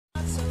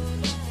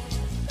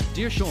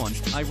Dear Sean,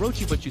 I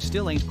wrote you but you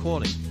still ain't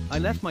calling. I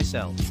left my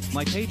cell,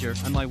 my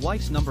pager and my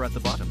wife's number at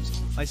the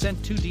bottoms. I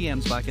sent 2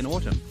 DMs back in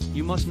autumn.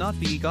 You must not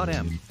be got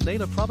M.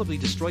 Layla probably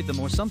destroyed them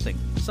or something.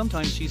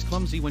 Sometimes she's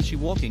clumsy when she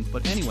walking,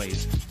 but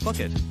anyways, fuck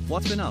it.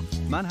 What's been up?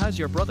 Man, how's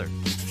your brother?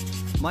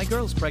 My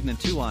girl's pregnant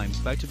too. I'm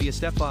about to be a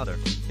stepfather.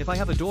 If I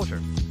have a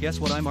daughter, guess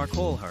what I'm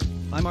call her?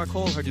 I'm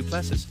call her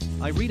Duplessis.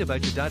 I read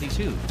about your daddy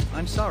too.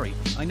 I'm sorry,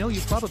 I know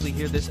you probably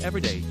hear this every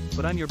day,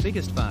 but I'm your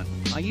biggest fan.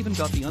 I even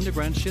got the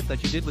underground shit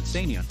that you did with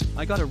Sania.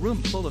 I got a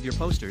room full of your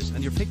posters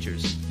and your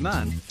pictures.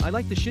 Man, I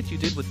like the shit you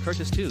did with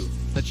Curtis too.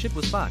 That shit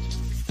was fat.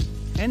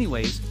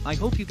 Anyways, I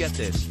hope you get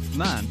this.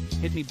 Man,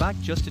 hit me back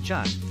just to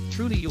chat.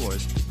 Truly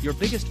yours, your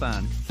biggest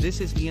fan. This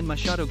is Ian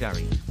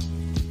Garry.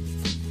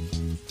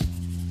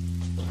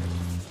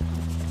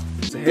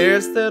 So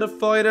here's to the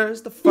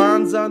fighters, the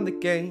fans and the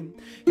game.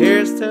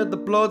 Here's to the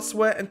blood,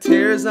 sweat and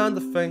tears and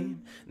the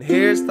fame. And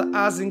here's to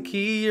Az and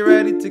Key, you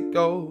ready to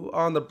go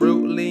on the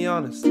brutally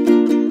honest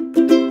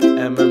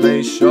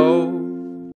MMA show.